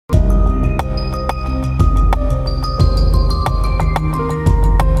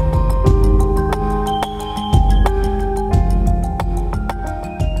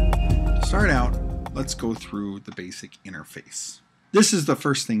through the basic interface. This is the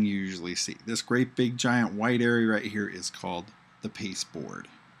first thing you usually see. This great big giant white area right here is called the pasteboard.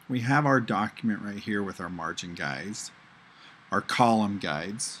 We have our document right here with our margin guides, our column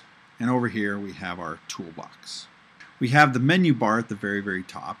guides, and over here we have our toolbox. We have the menu bar at the very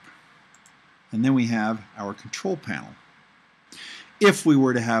top, and then we have our control panel. If we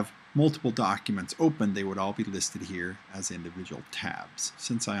were to have multiple documents open, they would all be listed here as individual tabs.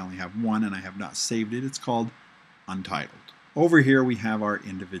 Since I only have one and I have not saved it, it's called Untitled. Over here we have our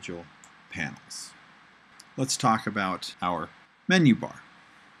individual panels. Let's talk about our menu bar.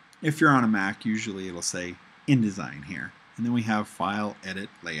 If you're on a Mac, usually it'll say InDesign here. And then we have File, Edit,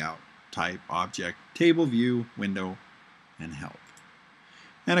 Layout, Type, Object, Table, View, Window, and Help.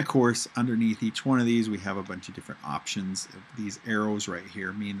 And of course, underneath each one of these we have a bunch of different options. These arrows right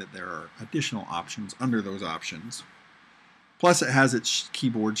here mean that there are additional options under those options. Plus it has its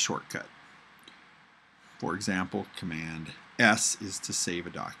keyboard shortcut. For example, Command S is to save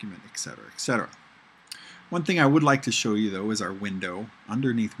a document, etc., etc. One thing I would like to show you though is our window.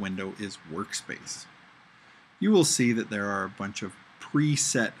 Underneath window is workspace. You will see that there are a bunch of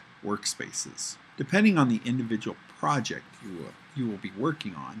preset workspaces. Depending on the individual project you will be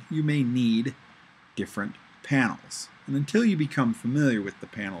working on, you may need different panels. And until you become familiar with the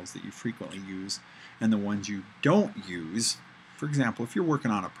panels that you frequently use and the ones you don't use, for example, if you're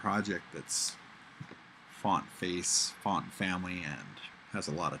working on a project that's font face, font family, and has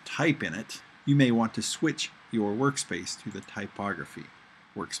a lot of type in it, you may want to switch your workspace to the typography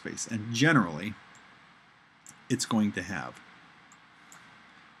workspace. And generally, it's going to have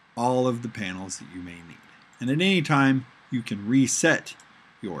all of the panels that you may need. And at any time, you can reset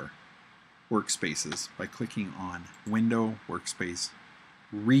your workspaces by clicking on Window, Workspace,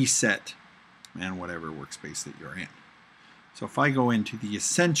 Reset, and whatever workspace that you're in. So if I go into the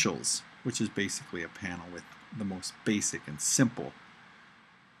Essentials, which is basically a panel with the most basic and simple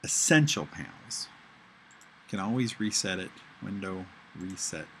essential panels, you can always reset it, Window,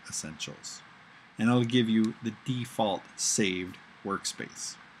 Reset, Essentials. And it'll give you the default saved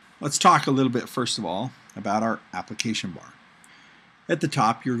workspace. Let's talk a little bit first of all about our application bar. At the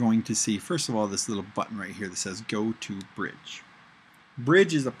top you're going to see first of all this little button right here that says Go to Bridge.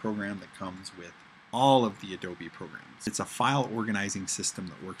 Bridge is a program that comes with all of the Adobe programs. It's a file organizing system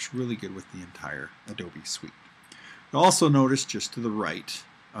that works really good with the entire Adobe suite. You'll also notice just to the right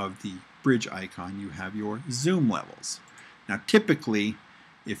of the bridge icon you have your zoom levels. Now typically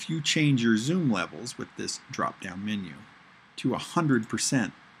if you change your zoom levels with this drop down menu to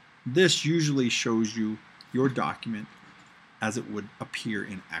 100%, this usually shows you your document as it would appear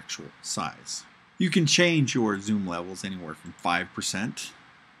in actual size. You can change your zoom levels anywhere from 5%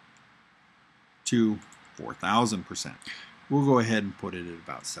 to 4,000%. We'll go ahead and put it at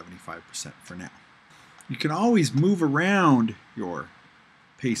about 75% for now. You can always move around your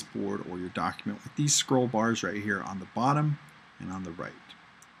pasteboard or your document with these scroll bars right here on the bottom and on the right.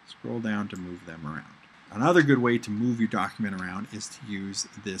 Scroll down to move them around. Another good way to move your document around is to use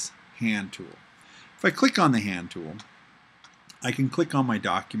this hand tool. If I click on the hand tool, I can click on my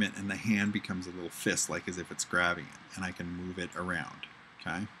document and the hand becomes a little fist, like as if it's grabbing it, and I can move it around.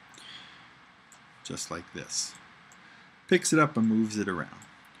 Okay? Just like this. Picks it up and moves it around.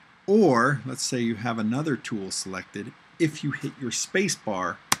 Or, let's say you have another tool selected. If you hit your space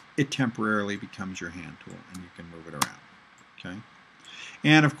bar, it temporarily becomes your hand tool and you can move it around. Okay?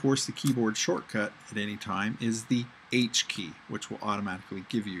 And of course the keyboard shortcut at any time is the H key, which will automatically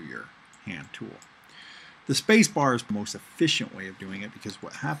give you your hand tool. The space bar is the most efficient way of doing it because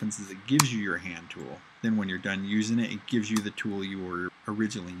what happens is it gives you your hand tool. Then when you're done using it, it gives you the tool you were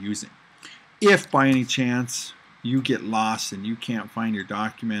originally using. If by any chance you get lost and you can't find your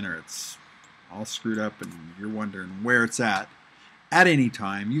document or it's all screwed up and you're wondering where it's at any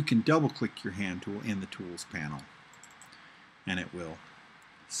time you can double click your hand tool in the tools panel and it will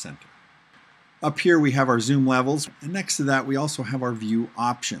center. Up here we have our zoom levels, and next to that we also have our view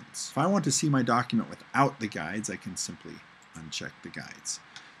options. If I want to see my document without the guides, I can simply uncheck the guides.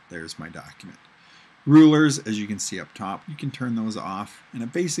 There's my document. Rulers, as you can see up top, you can turn those off, and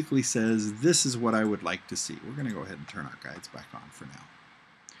it basically says this is what I would like to see. We're going to go ahead and turn our guides back on for now.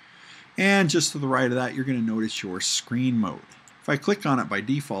 And just to the right of that you're going to notice your screen mode. If I click on it, by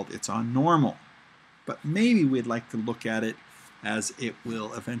default it's on normal, but maybe we'd like to look at it as it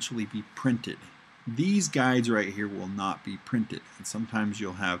will eventually be printed. These guides right here will not be printed, and sometimes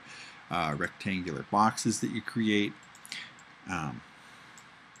you'll have rectangular boxes that you create, and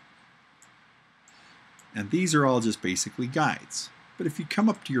these are all just basically guides. But if you come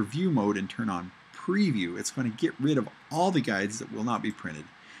up to your view mode and turn on preview, it's going to get rid of all the guides that will not be printed,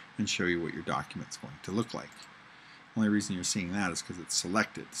 and show you what your document's going to look like. The only reason you're seeing that is because it's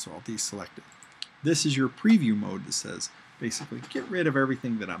selected, so I'll deselect it. This is your preview mode that says, basically, get rid of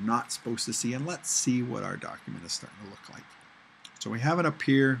everything that I'm not supposed to see and let's see what our document is starting to look like. So we have it up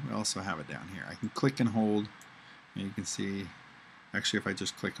here, we also have it down here. I can click and hold, and you can see, actually if I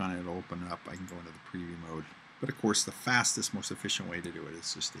just click on it, it'll open it up. I can go into the preview mode. But of course, the fastest, most efficient way to do it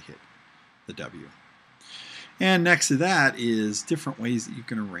is just to hit the W. And next to that is different ways that you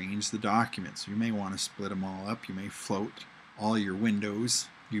can arrange the documents. You may want to split them all up. You may float all your windows.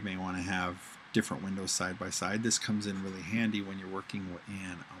 You may want to have different windows side by side. This comes in really handy when you're working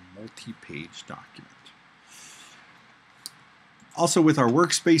in a multi-page document. Also with our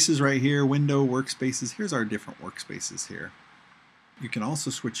workspaces right here, window workspaces, here's our different workspaces here. You can also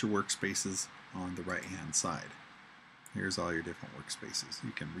switch your workspaces on the right hand side. Here's all your different workspaces.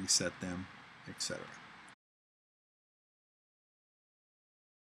 You can reset them, etc.